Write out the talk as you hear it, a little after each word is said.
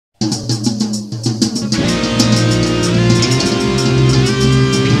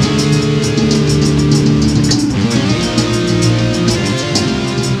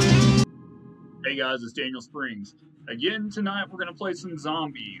guys, it's Daniel Springs. Again, tonight we're going to play some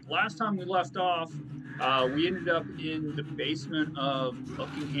Zombie. Last time we left off, we ended up in the basement of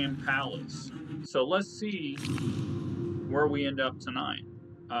Buckingham Palace. So let's see where we end up tonight.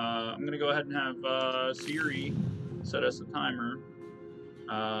 I'm going to go ahead and have Siri set us a timer,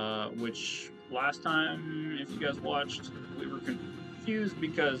 which last time, if you guys watched, we were confused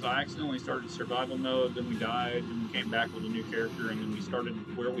because I accidentally started survival mode, then we died, and we came back with a new character, and then we started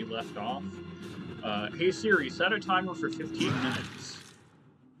where we left off. Hey Siri, set a timer for 15 minutes.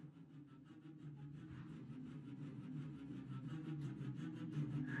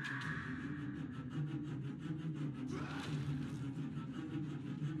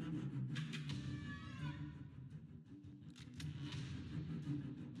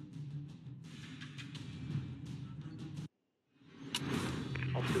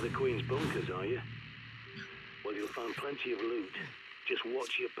 Off to the Queen's bunkers, are you? Well, you'll find plenty of loot. Just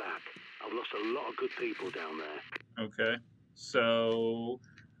watch your back. I've lost a lot of good people down there. Okay, so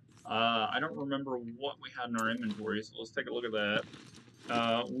I don't remember what we had in our inventory, so let's take a look at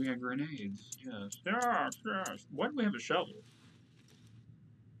that. We had grenades. Yes. Yes. Why do we have a shovel?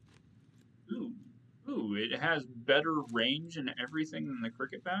 Ooh, it has better range and everything than the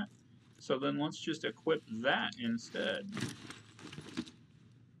cricket bat. So then let's just equip that instead.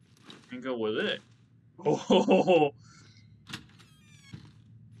 And go with it. Oh!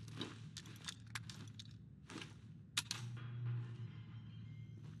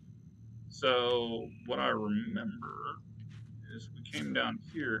 So, what I remember is we came down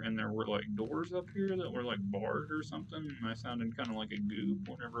here and there were like doors up here that were like barred or something. And I sounded kind of like a goof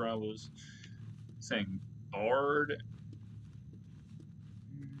whenever I was saying barred.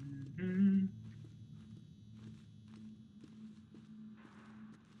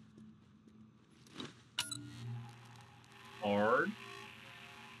 Barred.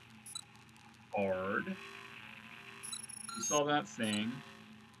 Barred. You saw that thing.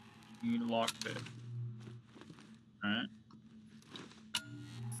 You need a lockpick. Alright.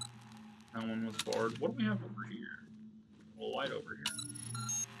 That one was barred. What do we have over here? A light over here.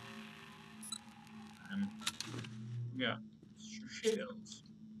 And yeah, shells.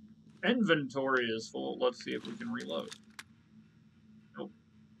 Inventory is full. Let's see if we can reload. Nope.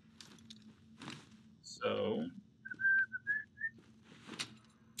 So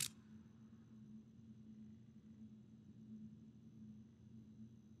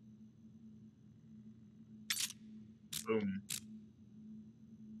boom.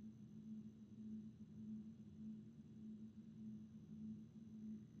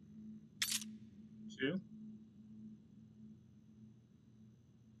 Two.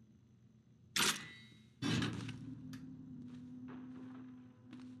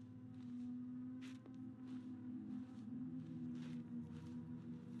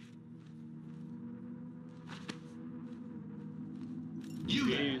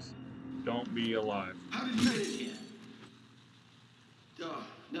 Please don't be alive. How did you get in here? Oh,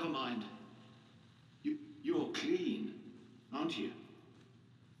 never mind. You're clean, aren't you?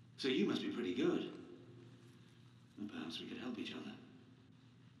 So you must be pretty good. And perhaps we could help each other.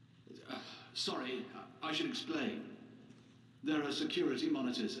 Sorry, I should explain. There are security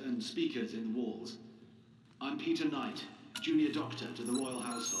monitors and speakers in the walls. I'm Peter Knight, junior doctor to the royal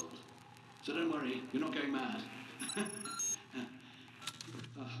household. So don't worry, you're not going mad.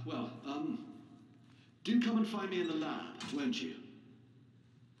 Do come and find me in the lab, won't you?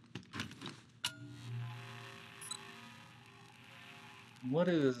 What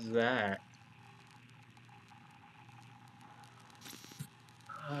is that?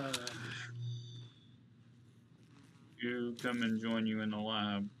 You come and join you in the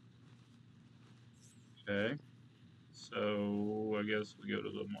lab. Okay. So I guess we go to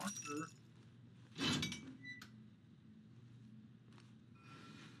the marker.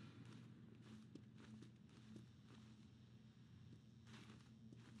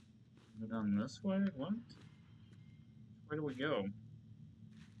 Go down this way? What? Where do we go?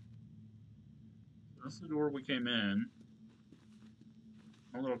 This is the door we came in.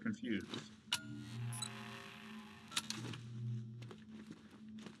 I'm a little confused.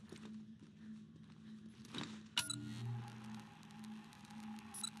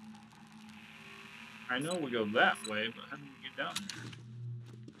 I know we go that way, but how do we get down there?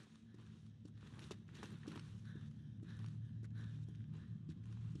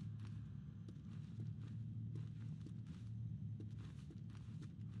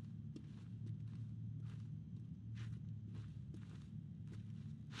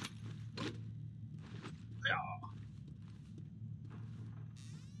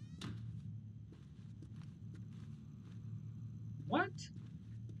 What?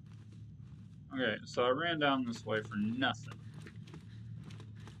 Okay, so I ran down this way for nothing.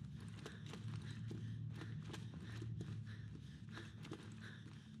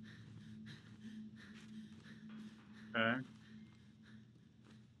 Okay.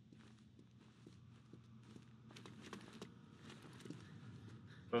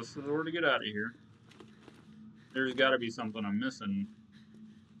 So this is where to get out of here. There's got to be something I'm missing.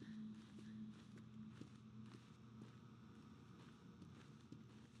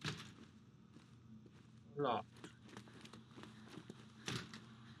 Locked.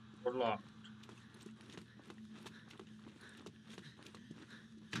 We're locked.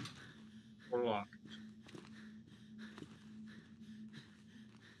 We're locked.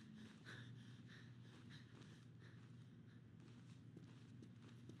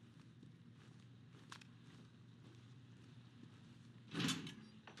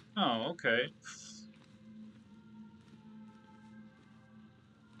 Oh, okay.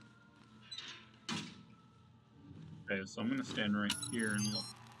 Okay, so I'm gonna stand right here and look.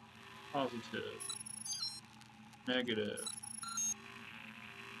 Positive. Negative.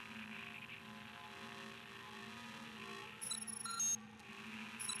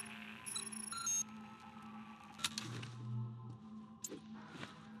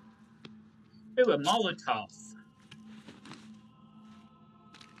 Ooh, a Molotov.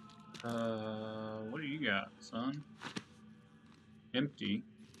 What do you got, son? Empty.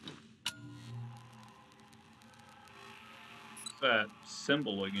 What's that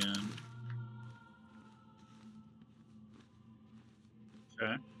symbol again?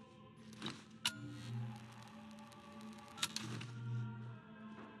 Okay.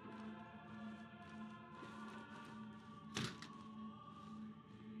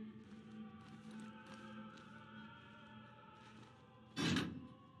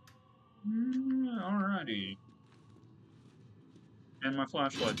 Alrighty. And my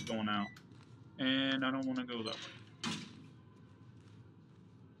flashlight's going out. And I don't want to go that way.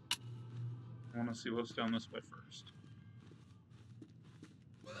 I want to see what's down this way first.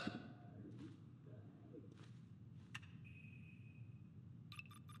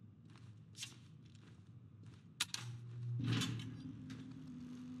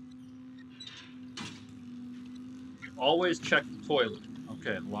 Always check the toilet.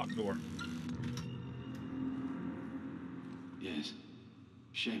 Okay, locked door. Yes.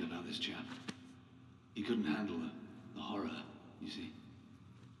 Shame about this chap. He couldn't handle the horror, you see.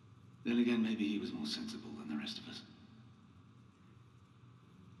 Then again, maybe he was more sensible than the rest of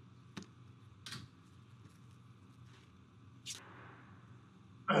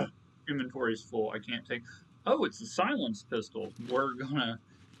us. Inventory's full. I can't take. Oh, it's a silence pistol. We're gonna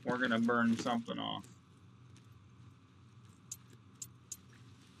burn something off.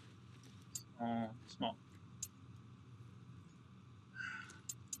 Oh, small.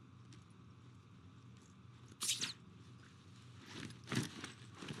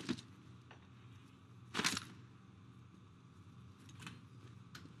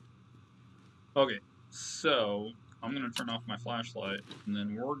 Okay, so I'm gonna turn off my flashlight, and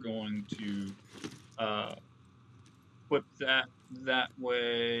then we're going to put that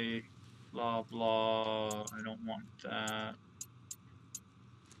way. Blah blah. I don't want that.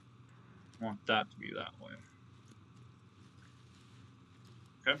 I want that to be that way.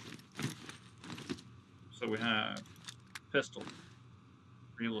 Okay. So we have pistol.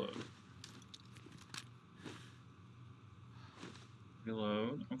 Reload.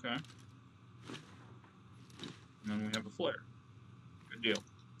 Reload. Okay. And then we have a flare. Good deal.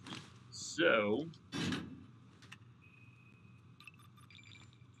 So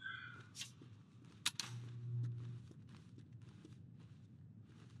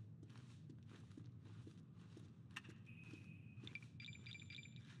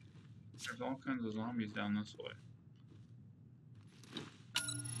there's all kinds of zombies down this way.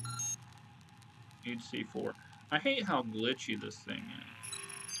 Need C4. I hate how glitchy this thing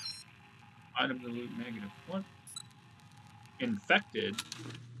is. Item to loot negative. What? Infected?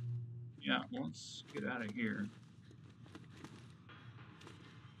 Yeah, let's get out of here.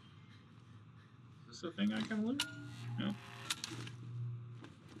 Is this a thing I can loot? No.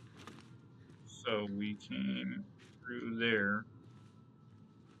 So we came through there.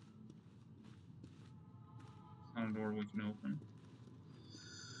 It's not a door we can open.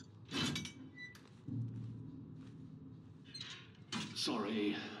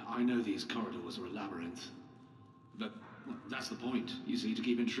 Sorry, I know these corridors are a labyrinth. But well, that's the point, you see, to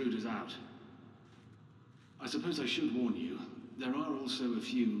keep intruders out. I suppose I should warn you, there are also a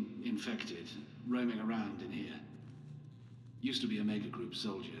few infected roaming around in here. Used to be Omega Group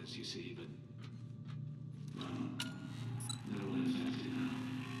soldiers, you see, but... well, they're all infected now.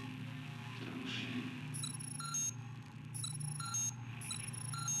 So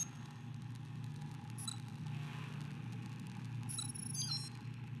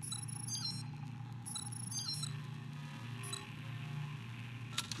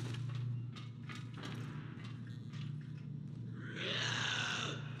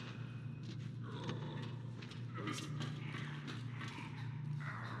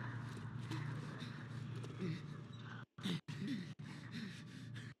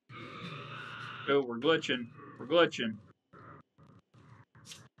Oh, we're glitching. We're glitching.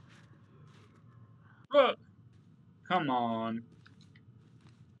 Look! Come on.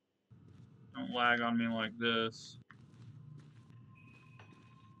 Don't lag on me like this.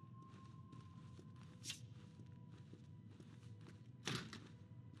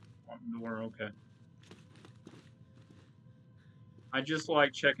 Door, okay. I just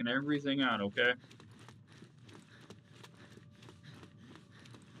like checking everything out, okay?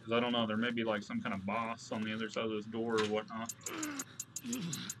 Because I don't know, there may be like some kind of boss on the other side of this door or whatnot.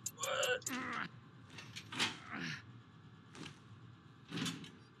 What?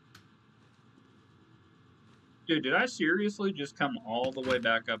 Dude, did I seriously just come all the way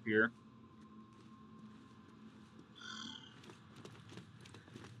back up here?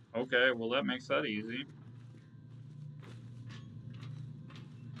 Okay, well that makes that easy.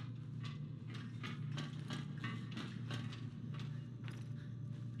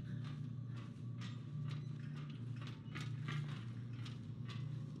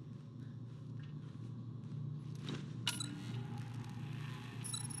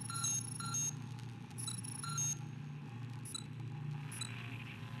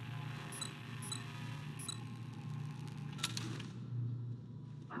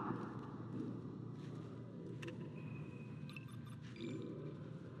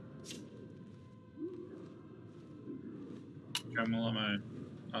 Okay, I'm gonna let my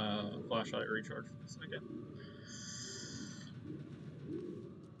flashlight recharge for a second.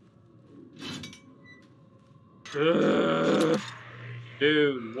 Ugh.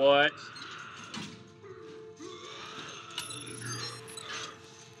 Dude, what?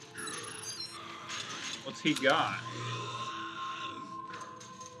 What's he got?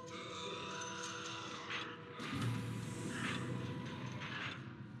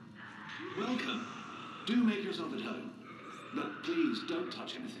 Welcome. Do make yourself at home. But please don't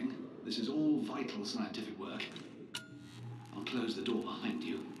touch anything. This is all vital scientific work. I'll close the door behind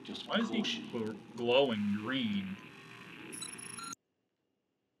you, just Why is he caution. glowing green?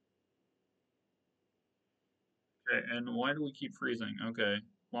 Okay, and why do we keep freezing? Okay,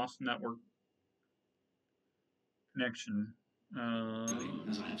 lost network connection.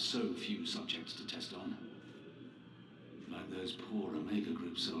 As I have so few subjects to test on. Like those poor Omega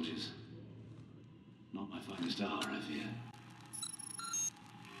Group soldiers. Not my finest hour, I fear.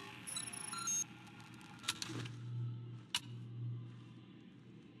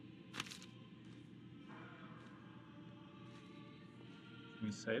 Can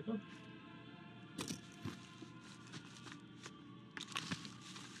we save it?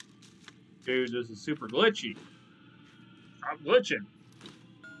 Dude, this is super glitchy. Stop glitching.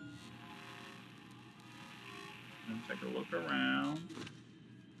 Take a look around.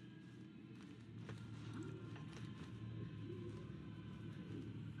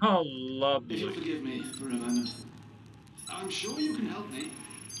 Oh, lovely. If you'll forgive me for a moment. I'm sure you can help me.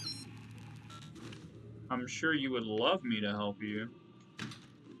 I'm sure you would love me to help you.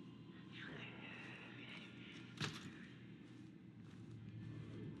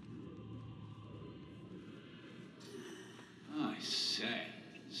 I say,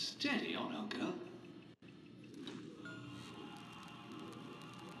 steady on, old girl.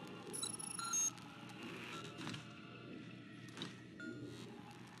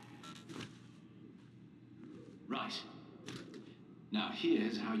 Right. Now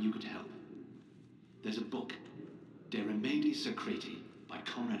here's how you could help. There's a book, De Remedii Secreti, by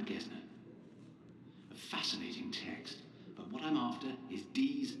Conrad Gesner. A fascinating text, but what I'm after is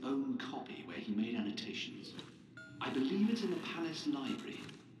Dee's own copy where he made annotations. I believe it's in the palace library,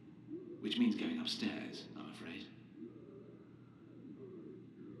 which means going upstairs, I'm afraid.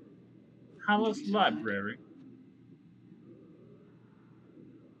 Palace Library.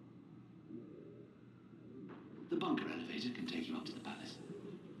 The bunker elevator can take you up to the palace.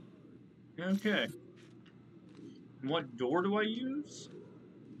 Okay. And what door do I use?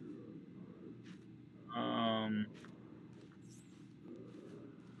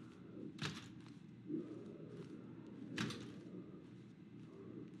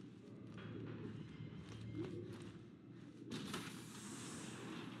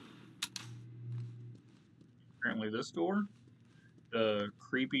 Apparently this door. The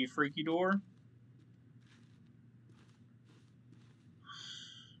creepy, freaky door.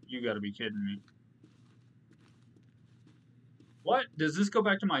 You gotta be kidding me. What? Does this go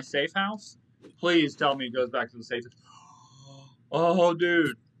back to my safe house? Please tell me it goes back to the safe house. Oh,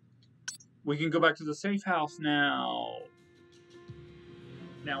 dude. We can go back to the safe house now.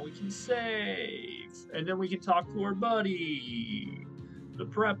 Now we can save. And then we can talk to our buddy, the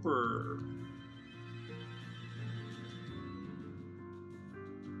prepper.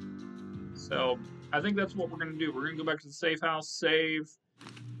 So I think that's what we're going to do. We're going to go back to the safe house, save,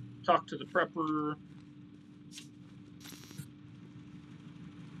 talk to the prepper.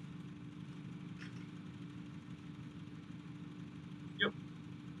 Yep.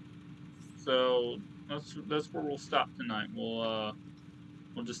 So that's where we'll stop tonight. We'll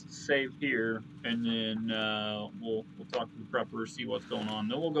just save here, and then we'll talk to the prepper, see what's going on.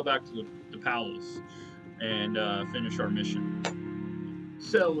 Then we'll go back to the palace and finish our mission.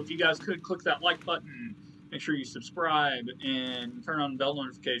 So if you guys could click that like button, make sure you subscribe and turn on bell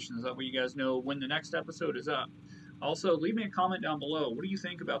notifications. That way you guys know when the next episode is up. Also, leave me a comment down below. What do you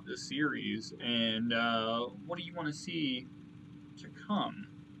think about this series, and what do you want to see to come?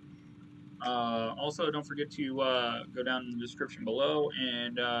 Also, don't forget to go down in the description below,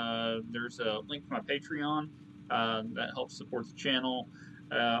 and there's a link to my Patreon that helps support the channel.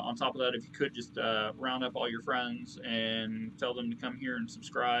 On top of that, if you could just round up all your friends and tell them to come here and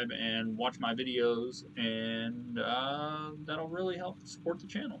subscribe and watch my videos, and that'll really help support the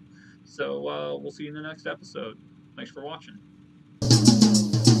channel. So we'll see you in the next episode. Thanks for watching.